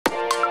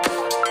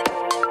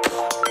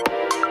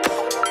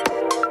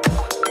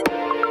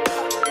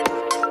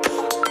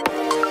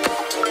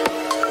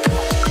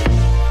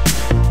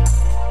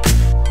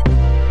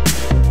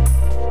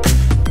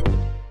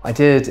I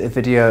did a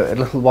video a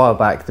little while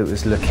back that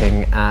was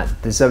looking at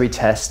the Zoe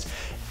test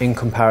in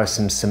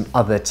comparison to some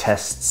other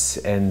tests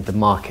in the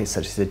market,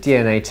 such as a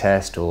DNA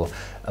test or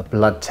a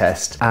blood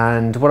test.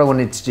 And what I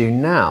wanted to do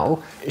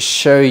now is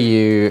show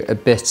you a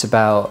bit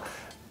about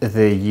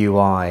the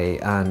UI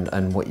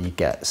and what you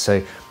get.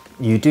 So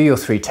you do your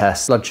 3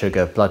 tests: blood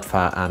sugar, blood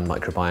fat, and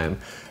microbiome.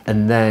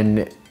 And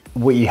then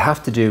what you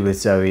have to do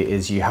with Zoe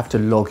is you have to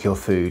log your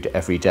food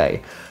every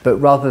day. But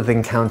rather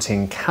than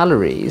counting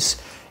calories,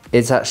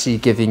 it's actually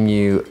giving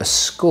you a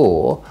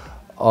score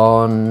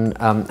on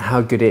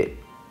how good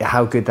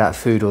that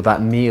food or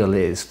that meal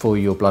is for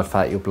your blood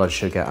fat, your blood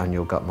sugar, and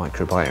your gut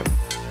microbiome.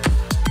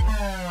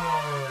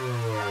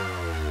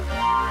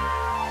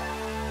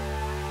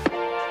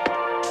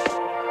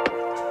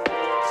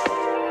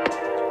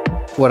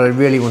 What I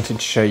really wanted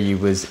to show you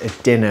was a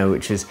dinner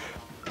which is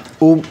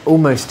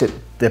almost at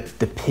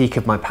the peak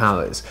of my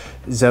powers.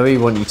 Zoe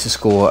want you to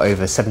score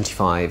over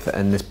 75,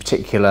 and this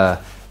particular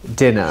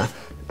dinner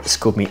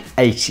scored me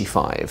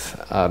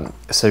 85,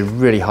 so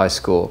really high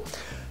score.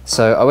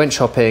 So I went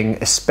shopping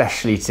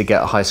especially to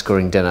get a high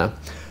scoring dinner.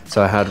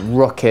 So I had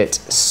rocket,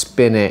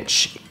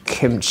 spinach,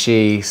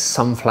 kimchi,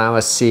 sunflower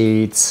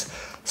seeds,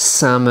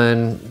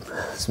 salmon,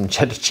 some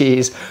cheddar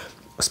cheese,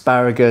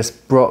 asparagus,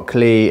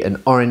 broccoli,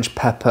 an orange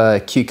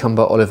pepper,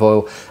 cucumber, olive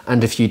oil,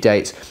 and a few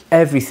dates.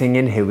 Everything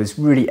in here was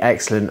really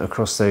excellent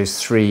across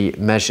those 3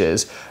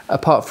 measures,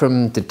 apart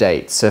from the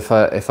dates. So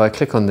if I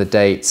click on the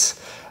dates,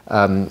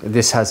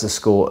 this has a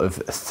score of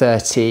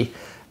 30.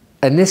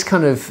 And this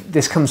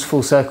comes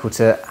full circle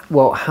to,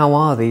 well, how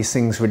are these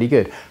things really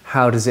good?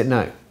 How does it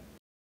know?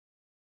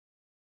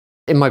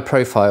 In my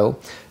profile,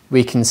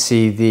 we can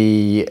see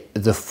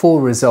the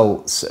 4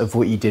 results of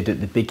what you did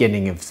at the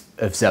beginning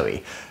of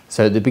Zoe.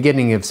 So at the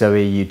beginning of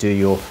Zoe, you do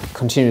your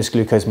continuous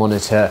glucose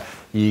monitor,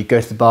 you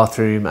go to the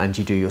bathroom and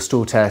you do your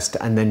stool test,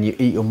 and then you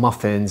eat your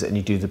muffins and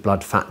you do the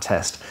blood fat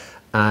test.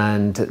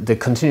 And the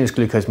continuous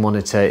glucose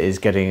monitor is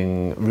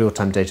getting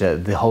real-time data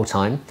the whole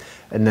time.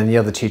 And then the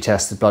other 2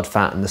 tests, the blood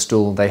fat and the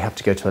stool, they have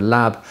to go to a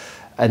lab,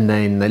 and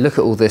then they look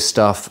at all this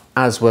stuff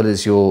as well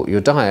as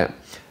your diet,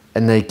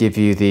 and they give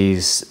you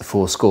these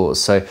 4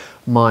 scores. So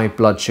my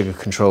blood sugar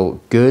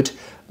control, good;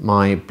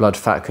 my blood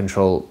fat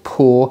control,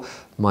 poor;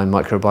 my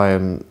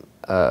microbiome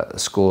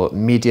score,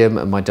 medium;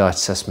 and my diet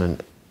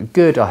assessment,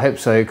 good. I hope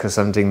so, because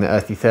I'm doing the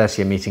Earthy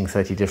 30. I'm eating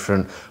 30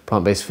 different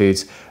plant-based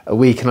foods a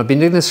week, and I've been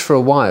doing this for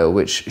a while,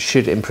 which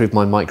should improve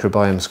my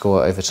microbiome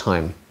score over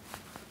time.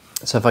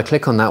 So if I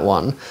click on that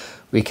one,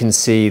 we can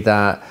see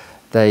that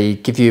they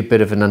give you a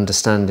bit of an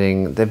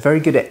understanding. They're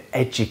very good at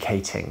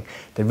educating.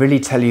 They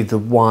really tell you the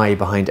why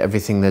behind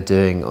everything they're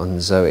doing on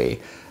Zoe.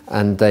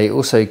 And they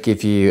also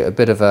give you a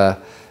bit of a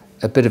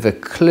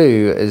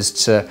clue as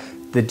to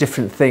the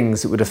different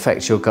things that would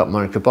affect your gut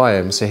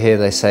microbiome. So here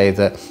they say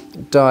that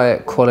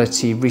diet,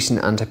 quality,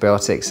 recent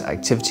antibiotics,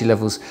 activity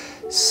levels,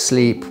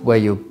 sleep, where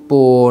you're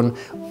born,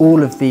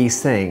 all of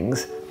these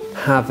things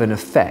have an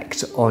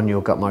effect on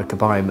your gut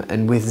microbiome.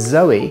 And with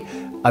Zoe,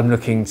 I'm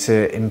looking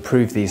to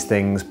improve these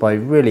things by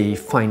really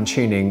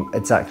fine-tuning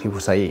exactly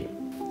what I eat.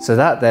 So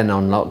that then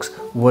unlocks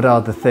what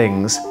are the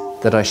things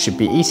that I should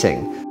be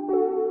eating.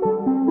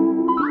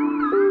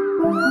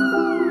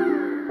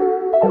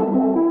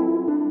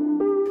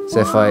 So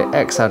if I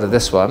X out of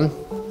this one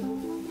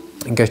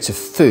and go to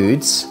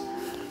foods,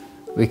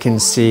 we can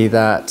see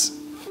that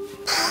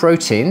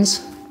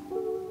proteins,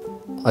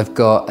 I've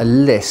got a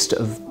list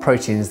of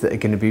proteins that are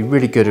going to be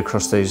really good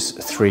across those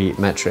 3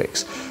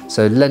 metrics.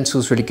 So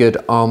lentils really good,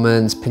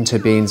 almonds, pinto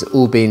beans,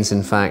 all beans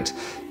in fact,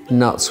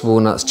 nuts,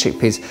 walnuts,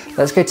 chickpeas.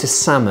 Let's go to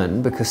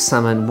salmon, because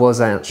salmon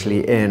was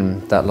actually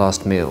in that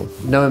last meal.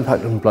 No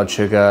impact on blood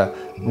sugar,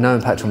 no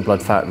impact on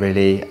blood fat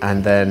really,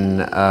 and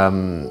then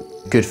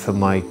good for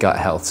my gut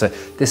health. So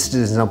this is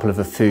an example of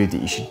a food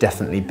that you should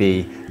definitely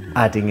be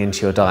adding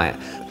into your diet.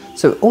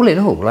 So all in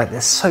all, like,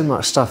 there's so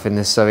much stuff in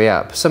this Zoe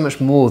app, so much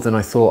more than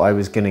I thought I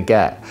was going to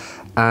get.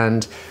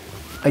 And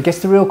I guess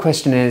the real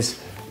question is,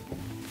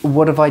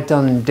 what have I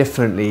done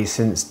differently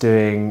since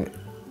doing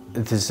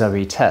the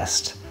Zoe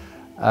test?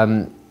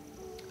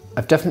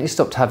 I've definitely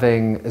stopped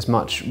having as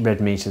much red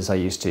meat as I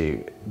used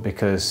to,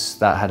 because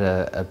that had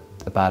a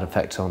bad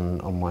effect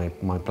on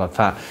my blood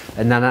fat.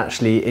 And then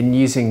actually, in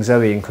using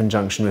Zoe in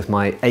conjunction with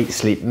my 8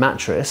 Sleep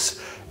mattress,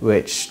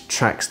 which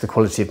tracks the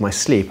quality of my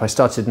sleep, I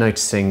started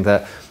noticing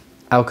that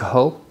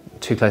alcohol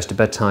too close to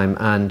bedtime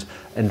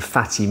and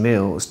fatty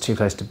meals too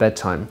close to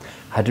bedtime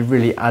had a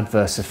really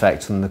adverse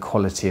effect on the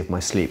quality of my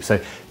sleep. So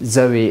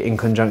Zoe, in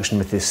conjunction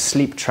with this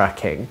sleep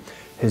tracking,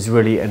 has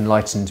really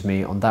enlightened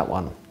me on that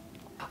one.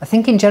 I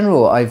think in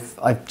general,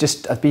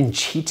 I've been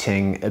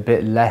cheating a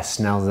bit less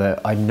now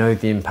that I know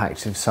the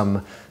impact of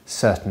some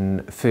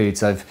certain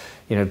foods.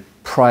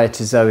 Prior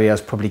to Zoe, I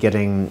was probably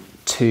getting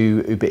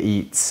 2 Uber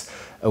Eats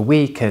a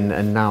week,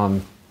 and now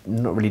I'm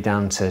not really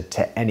down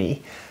to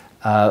any.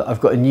 I've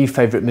got a new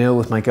favourite meal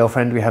with my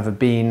girlfriend. We have a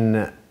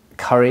bean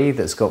curry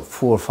that's got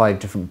 4 or 5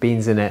 different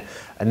beans in it,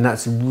 and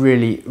that's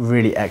really,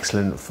 really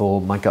excellent for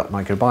my gut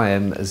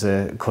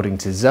microbiome, according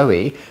to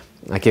Zoe.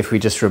 Like, if we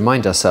just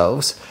remind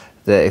ourselves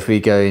that if we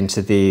go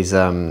into these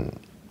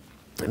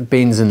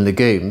beans and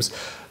legumes,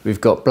 we've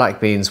got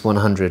black beans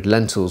 100,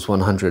 lentils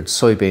 100,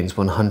 soybeans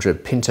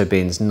 100, pinto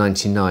beans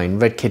 99,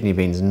 red kidney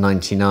beans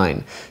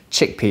 99,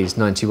 chickpeas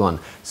 91.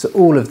 So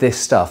all of this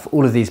stuff,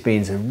 all of these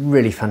beans are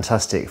really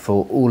fantastic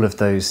for all of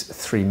those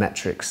 3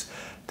 metrics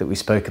that we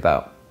spoke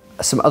about.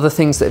 Some other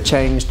things that have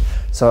changed.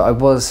 So I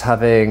was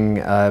having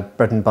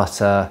bread and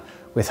butter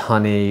with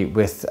honey,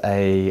 with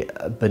a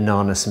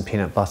banana, some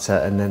peanut butter,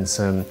 and then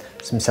some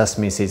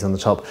sesame seeds on the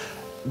top.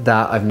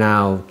 That I've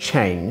now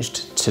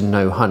changed to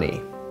no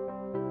honey.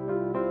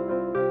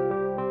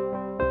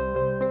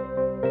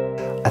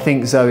 I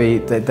think Zoe,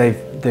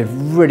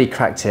 they've really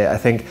cracked it. I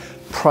think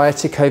prior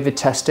to COVID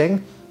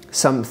testing,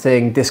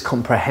 something this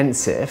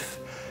comprehensive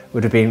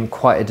would have been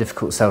quite a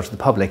difficult sell to the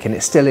public, and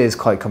it still is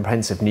quite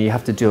comprehensive and you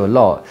have to do a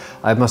lot.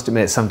 I must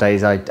admit some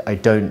days I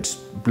don't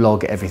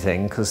log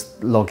everything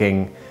because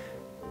logging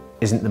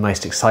isn't the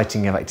most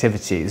exciting of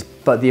activities,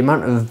 but the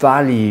amount of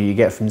value you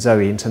get from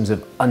Zoe in terms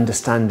of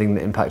understanding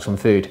the impact on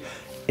food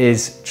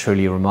is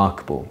truly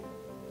remarkable.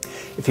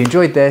 If you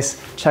enjoyed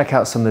this, check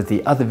out some of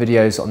the other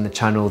videos on the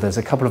channel. There's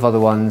a couple of other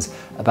ones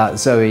about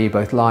Zoe,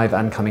 both live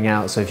and coming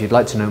out, so if you'd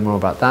like to know more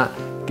about that,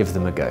 give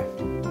them a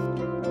go.